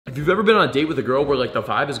If you've ever been on a date with a girl where like the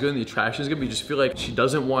vibe is good and the attraction is good, but you just feel like she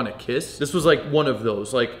doesn't want to kiss, this was like one of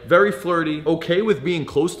those. Like very flirty, okay with being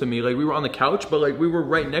close to me. Like we were on the couch, but like we were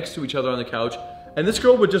right next to each other on the couch. And this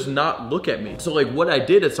girl would just not look at me. So like what I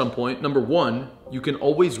did at some point, number one, you can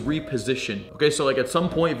always reposition. Okay, so like at some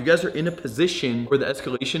point, if you guys are in a position where the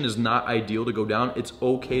escalation is not ideal to go down, it's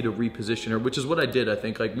okay to reposition her, which is what I did, I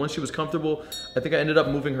think. Like once she was comfortable, I think I ended up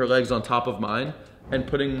moving her legs on top of mine and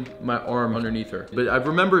putting my arm underneath her. But I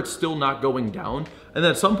remember it still not going down. And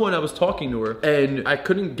then at some point I was talking to her and I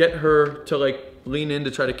couldn't get her to like lean in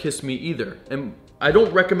to try to kiss me either. And I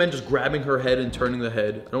don't recommend just grabbing her head and turning the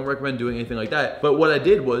head. I don't recommend doing anything like that. But what I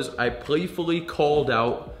did was I playfully called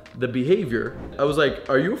out the behavior. I was like,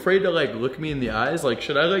 are you afraid to like look me in the eyes? Like,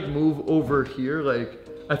 should I like move over here? Like,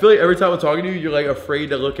 I feel like every time I'm talking to you, you're like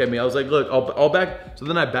afraid to look at me. I was like, look, I'll back. So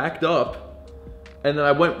then I backed up and then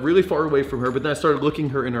I went really far away from her, but then I started looking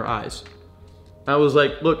her in her eyes. I was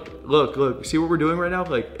like, look, see what we're doing right now?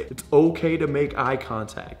 Like, it's okay to make eye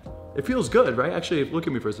contact. It feels good, right? Actually, look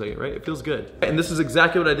at me for a second, right? It feels good. And this is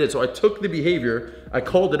exactly what I did. So I took the behavior, I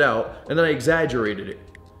called it out, and then I exaggerated it.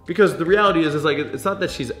 Because the reality is like, it's not that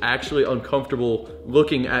she's actually uncomfortable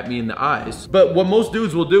looking at me in the eyes. But what most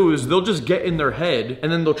dudes will do is they'll just get in their head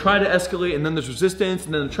and then they'll try to escalate and then there's resistance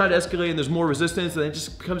and then they'll try to escalate and there's more resistance and it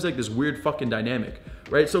just becomes like this weird fucking dynamic,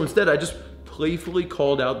 right? So instead I just playfully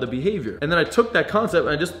called out the behavior. And then I took that concept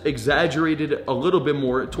and I just exaggerated it a little bit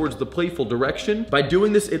more towards the playful direction. By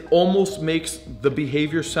doing this, it almost makes the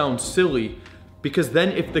behavior sound silly. Because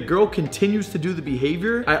then if the girl continues to do the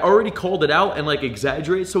behavior, I already called it out and like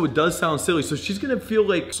exaggerate, so it does sound silly. So she's gonna feel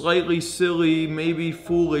like slightly silly, maybe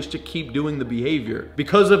foolish to keep doing the behavior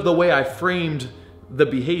because of the way I framed the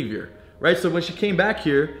behavior, right? So when she came back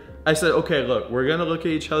here, I said, okay, look, we're gonna look at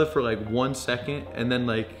each other for like 1 second and then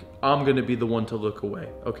like, I'm gonna be the one to look away,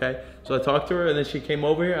 okay? So I talked to her and then she came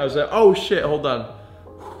over here. I was like, oh shit, hold on.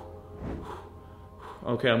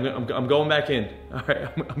 Okay, I'm going back in. All right,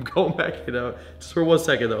 I'm going back in. Just for 1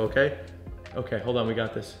 second though, okay? Okay, hold on, we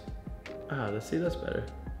got this. Let's see, that's better.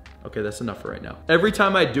 Okay, that's enough for right now. Every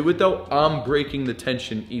time I do it though, I'm breaking the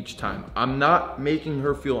tension each time. I'm not making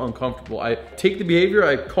her feel uncomfortable. I take the behavior,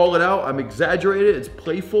 I call it out, I'm exaggerated, it's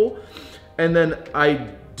playful, and then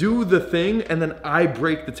I do the thing, and then I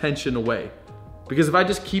break the tension away. Because if I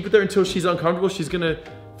just keep it there until she's uncomfortable, she's gonna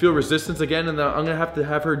feel resistance again, and then I'm gonna have to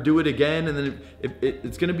have her do it again, and then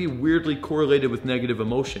it's gonna be weirdly correlated with negative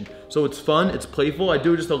emotion. So it's fun, it's playful, I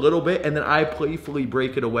do it just a little bit, and then I playfully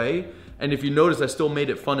break it away. And if you notice, I still made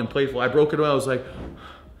it fun and playful. I broke it away, I was like,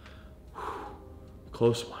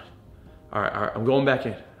 close one. All right, I'm going back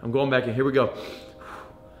in. I'm going back in, here we go.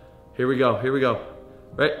 Here we go,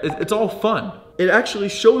 right? It's all fun. It actually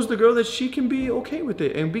shows the girl that she can be okay with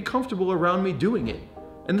it and be comfortable around me doing it.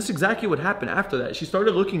 And this is exactly what happened after that. She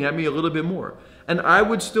started looking at me a little bit more. And I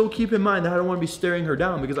would still keep in mind that I don't want to be staring her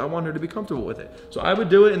down because I want her to be comfortable with it. So I would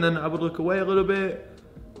do it and then I would look away a little bit.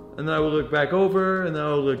 And then I would look back over and then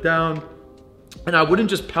I would look down. And I wouldn't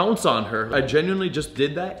just pounce on her. I genuinely just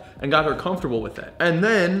did that and got her comfortable with that. And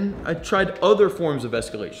then I tried other forms of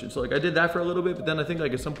escalation. So like I did that for a little bit, but then I think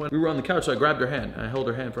like at some point we were on the couch, so I grabbed her hand and I held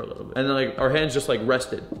her hand for a little bit. And then like our hands just like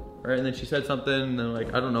rested, right? And then she said something and then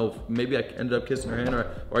like, I don't know, maybe I ended up kissing her hand or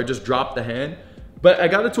I just dropped the hand. But I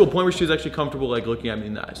got it to a point where she was actually comfortable like looking at me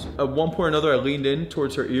in the eyes. At one point or another, I leaned in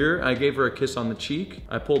towards her ear. I gave her a kiss on the cheek.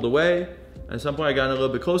 I pulled away. At some point I got in a little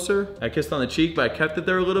bit closer. I kissed on the cheek, but I kept it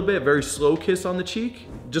there a little bit. Very slow kiss on the cheek.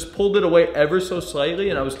 Just pulled it away ever so slightly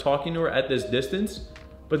and I was talking to her at this distance.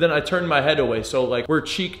 But then I turned my head away. So like we're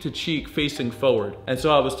cheek to cheek facing forward. And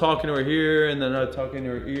so I was talking to her here and then I was talking to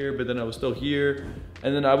her ear, but then I was still here.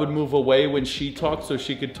 And then I would move away when she talked so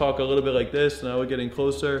she could talk a little bit like this and I would get in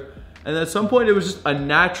closer. And at some point it was just a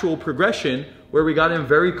natural progression where we got in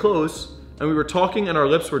very close and we were talking and our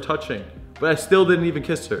lips were touching. But I still didn't even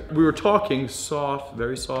kiss her. We were talking soft,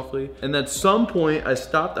 very softly. And at some point I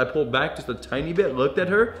stopped, I pulled back just a tiny bit, looked at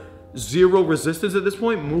her, zero resistance at this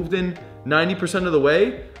point, moved in 90% of the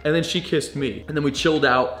way, and then she kissed me. And then we chilled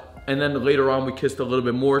out, and then later on we kissed a little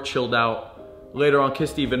bit more, chilled out. Later on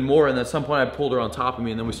kissed even more, and at some point I pulled her on top of me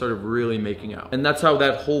and then we started really making out. And that's how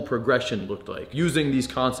that whole progression looked like. Using these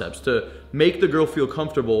concepts to make the girl feel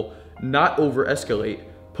comfortable, not over escalate,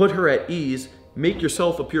 put her at ease, make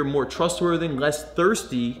yourself appear more trustworthy, less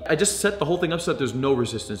thirsty. I just set the whole thing up so that there's no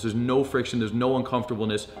resistance, there's no friction, there's no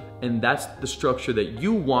uncomfortableness. And that's the structure that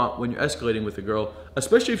you want when you're escalating with a girl,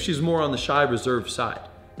 especially if she's more on the shy, reserved side.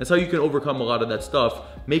 That's how you can overcome a lot of that stuff,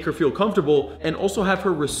 make her feel comfortable, and also have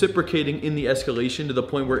her reciprocating in the escalation to the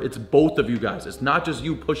point where it's both of you guys. It's not just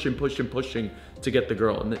you pushing to get the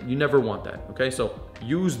girl, and you never want that, okay? So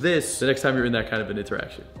use this the next time you're in that kind of an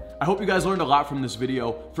interaction. I hope you guys learned a lot from this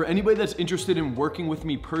video. For anybody that's interested in working with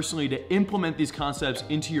me personally to implement these concepts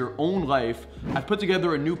into your own life, I've put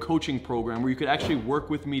together a new coaching program where you could actually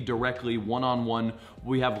work with me directly one-on-one.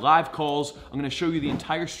 We have live calls. I'm gonna show you the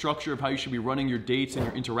entire structure of how you should be running your dates and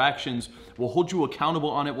your interactions. We'll hold you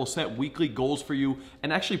accountable on it. We'll set weekly goals for you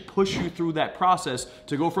and actually push you through that process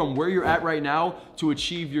to go from where you're at right now to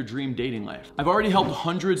achieve your dream dating life. I've already helped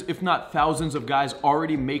hundreds, if not thousands of guys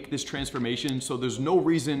already make this transformation, so there's no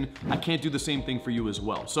reason I can't do the same thing for you as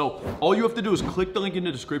well. So all you have to do is click the link in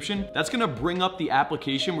the description. That's gonna bring up the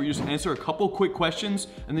application where you just answer a couple quick questions,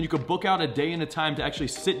 and then you can book out a day and a time to actually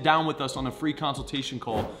sit down with us on a free consultation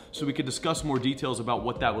call so we can discuss more details about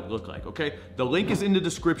what that would look like, okay? The link is in the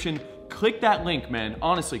description. Click that link, man.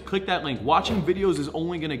 Honestly, click that link. Watching videos is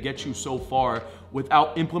only gonna get you so far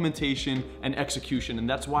without implementation and execution, and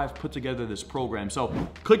that's why I've put together this program. So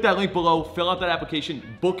click that link below, fill out that application,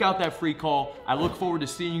 book out that free call. I look forward to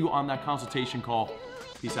seeing you on that consultation call.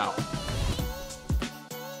 Peace out.